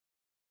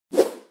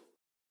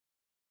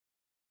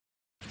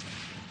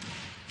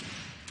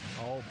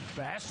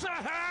Oh,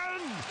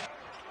 Besserhand!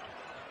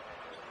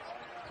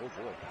 Oh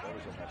boy, that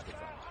was a nice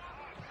defense.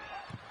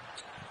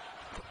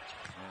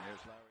 And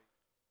here's Larry.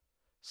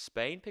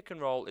 Spain pick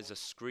and roll is a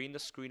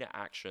screen-to-screener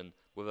action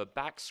with a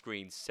back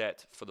screen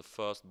set for the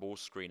first ball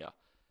screener.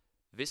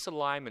 This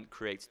alignment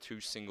creates two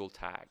single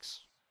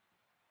tags.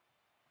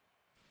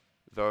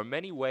 There are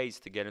many ways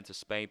to get into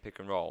Spain pick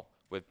and roll,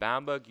 with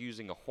Bamberg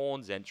using a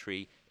horns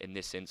entry in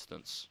this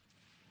instance.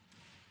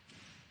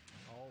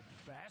 Oh,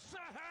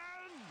 Besserhand!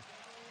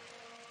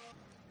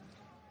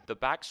 The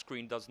back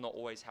screen does not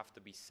always have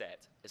to be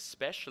set,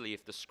 especially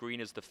if the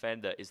screener's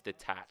defender is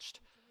detached.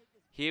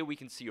 Here we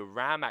can see a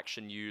ram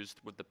action used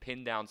with the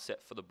pin down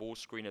set for the ball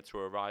screener to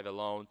arrive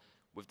alone,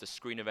 with the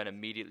screener then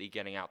immediately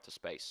getting out to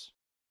space.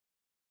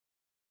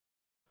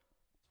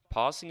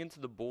 Passing into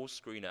the ball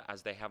screener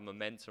as they have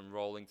momentum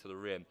rolling to the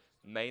rim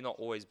may not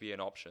always be an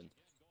option.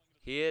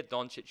 Here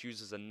Doncic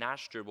uses a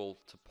Nash dribble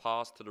to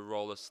pass to the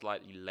roller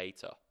slightly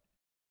later.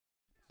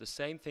 The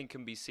same thing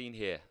can be seen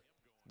here.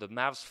 The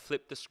Mavs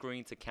flip the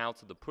screen to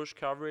counter the push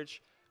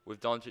coverage, with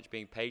Doncic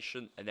being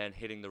patient and then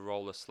hitting the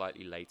roller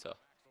slightly later.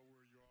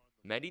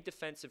 Many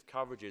defensive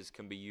coverages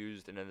can be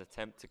used in an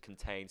attempt to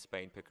contain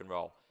Spain pick and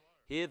roll.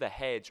 Here the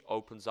hedge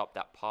opens up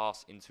that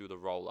pass into the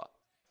roller.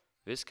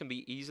 This can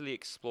be easily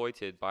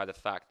exploited by the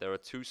fact there are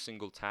two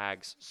single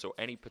tags, so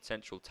any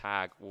potential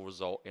tag will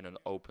result in an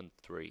open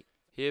three.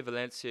 Here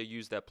Valencia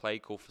used their play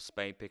call for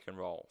Spain pick and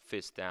roll,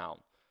 fist down.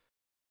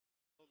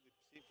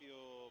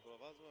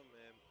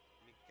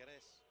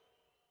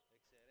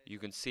 You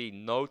can see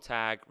no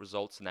tag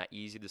results in that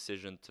easy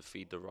decision to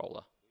feed the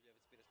roller.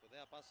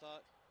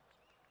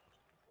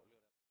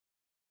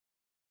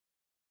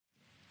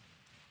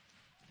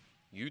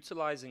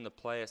 Utilizing the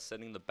player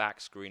setting the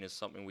back screen is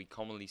something we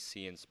commonly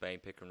see in Spain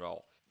pick and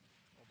roll.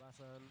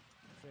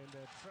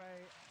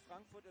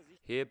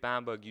 Here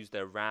Bamberg used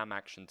their ram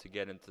action to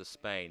get into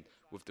Spain,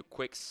 with the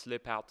quick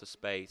slip out to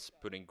space,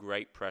 putting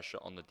great pressure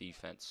on the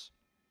defense.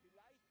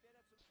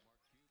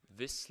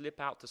 This slip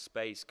out to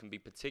space can be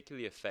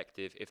particularly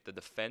effective if the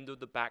defender of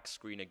the back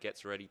screener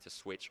gets ready to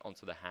switch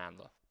onto the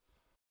handler.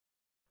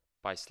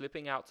 By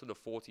slipping out to the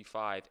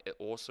 45, it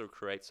also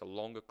creates a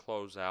longer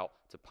closeout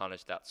to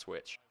punish that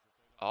switch.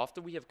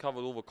 After we have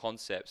covered all the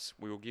concepts,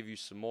 we will give you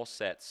some more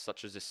sets,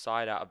 such as the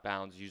side out of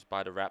bounds used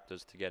by the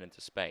Raptors to get into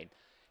Spain.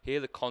 Here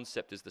the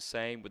concept is the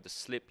same, with the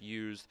slip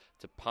used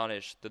to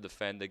punish the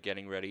defender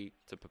getting ready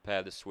to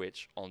prepare the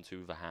switch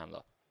onto the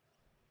handler.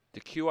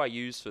 The cue I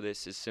use for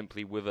this is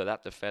simply whether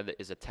that defender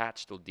is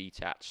attached or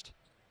detached.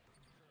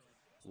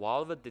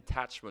 While the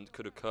detachment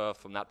could occur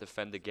from that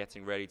defender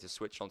getting ready to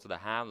switch onto the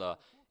handler,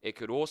 it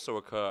could also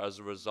occur as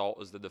a result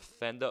as the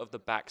defender of the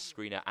back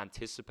screener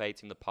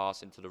anticipating the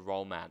pass into the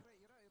roll man.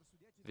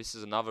 This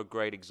is another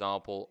great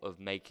example of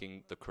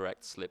making the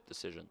correct slip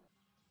decision.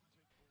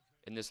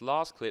 In this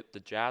last clip, the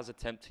Jazz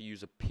attempt to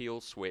use a peel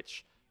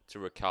switch to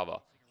recover,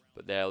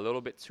 but they're a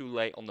little bit too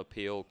late on the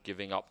peel,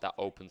 giving up that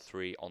open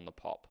three on the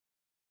pop.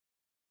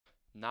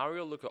 Now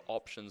we'll look at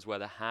options where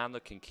the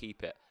handler can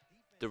keep it.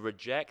 The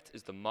reject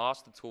is the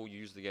master tool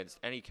used against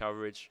any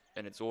coverage,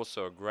 and it's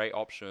also a great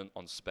option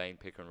on Spain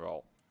pick and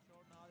roll.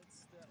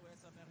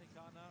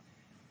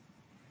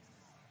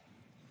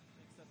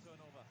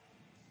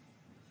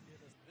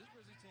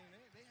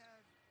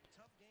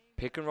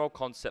 Pick and roll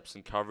concepts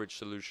and coverage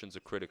solutions are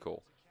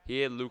critical.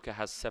 Here Luka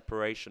has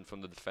separation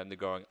from the defender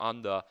going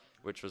under,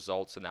 which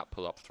results in that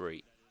pull-up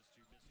three.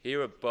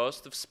 Here a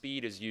burst of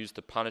speed is used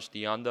to punish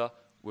the under,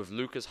 with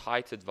Luka's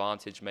height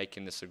advantage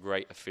making this a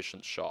great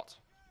efficient shot.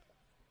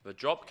 The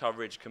drop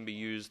coverage can be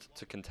used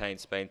to contain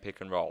Spain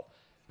pick and roll.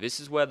 This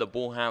is where the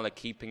ball handler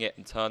keeping it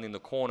and turning the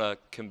corner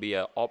can be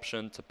an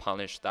option to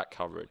punish that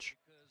coverage.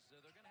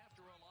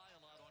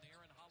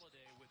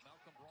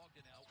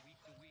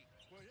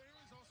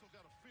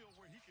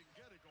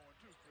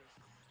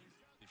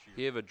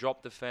 Here the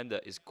drop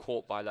defender is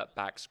caught by that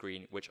back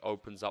screen, which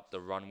opens up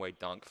the runway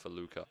dunk for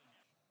Luka.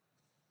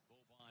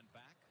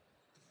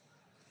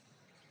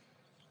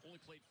 Only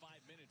played 5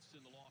 minutes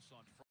in the loss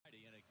on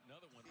Friday, and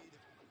another one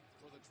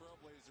for the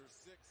Trailblazers,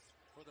 6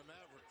 for the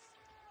Mavericks.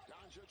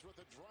 Doncic with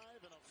a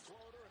drive and a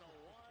floater and a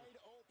wide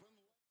open.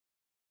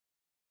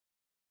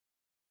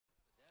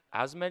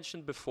 As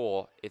mentioned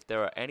before, if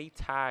there are any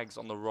tags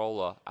on the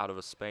roller out of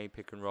a Spain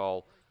pick and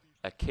roll,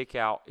 a kick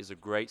out is a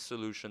great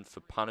solution for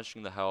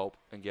punishing the help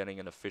and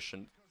getting an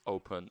efficient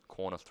open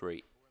corner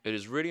three. It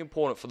is really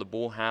important for the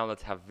ball handler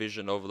to have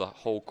vision over the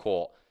whole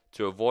court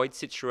to avoid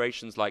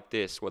situations like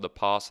this where the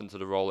pass into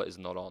the roller is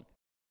not on.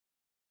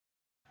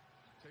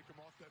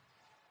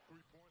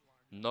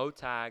 No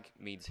tag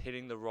means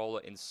hitting the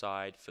roller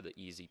inside for the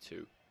easy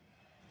two.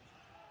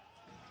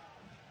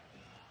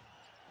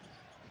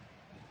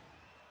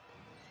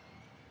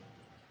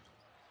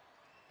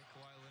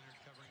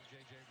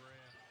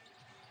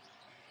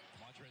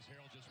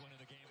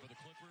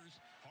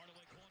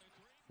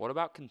 What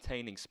about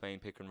containing Spain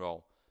pick and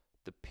roll?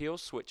 The peel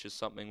switch is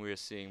something we are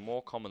seeing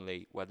more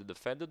commonly, where the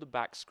defender of the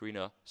back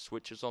screener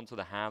switches onto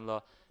the handler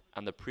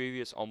and the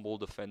previous on-ball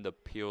defender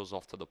peels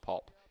off to the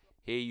pop.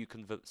 Here you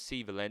can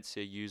see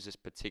Valencia use this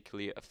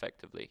particularly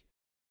effectively.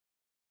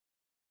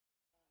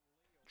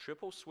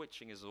 Triple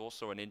switching is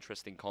also an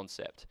interesting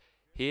concept.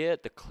 Here,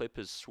 the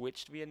Clippers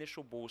switched the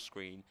initial ball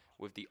screen,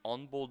 with the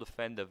on-ball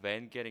defender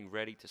then getting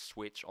ready to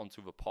switch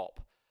onto the pop.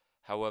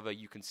 However,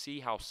 you can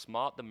see how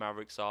smart the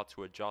Mavericks are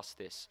to adjust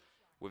this,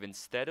 with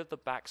instead of the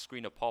back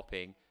screener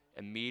popping,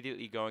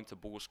 immediately going to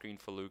ball screen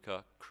for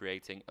Luka,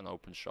 creating an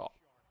open shot.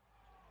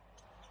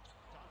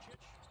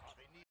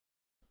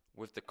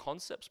 With the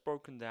concepts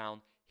broken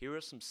down, here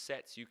are some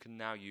sets you can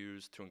now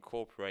use to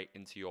incorporate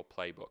into your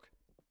playbook.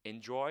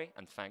 Enjoy,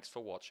 and thanks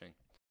for watching.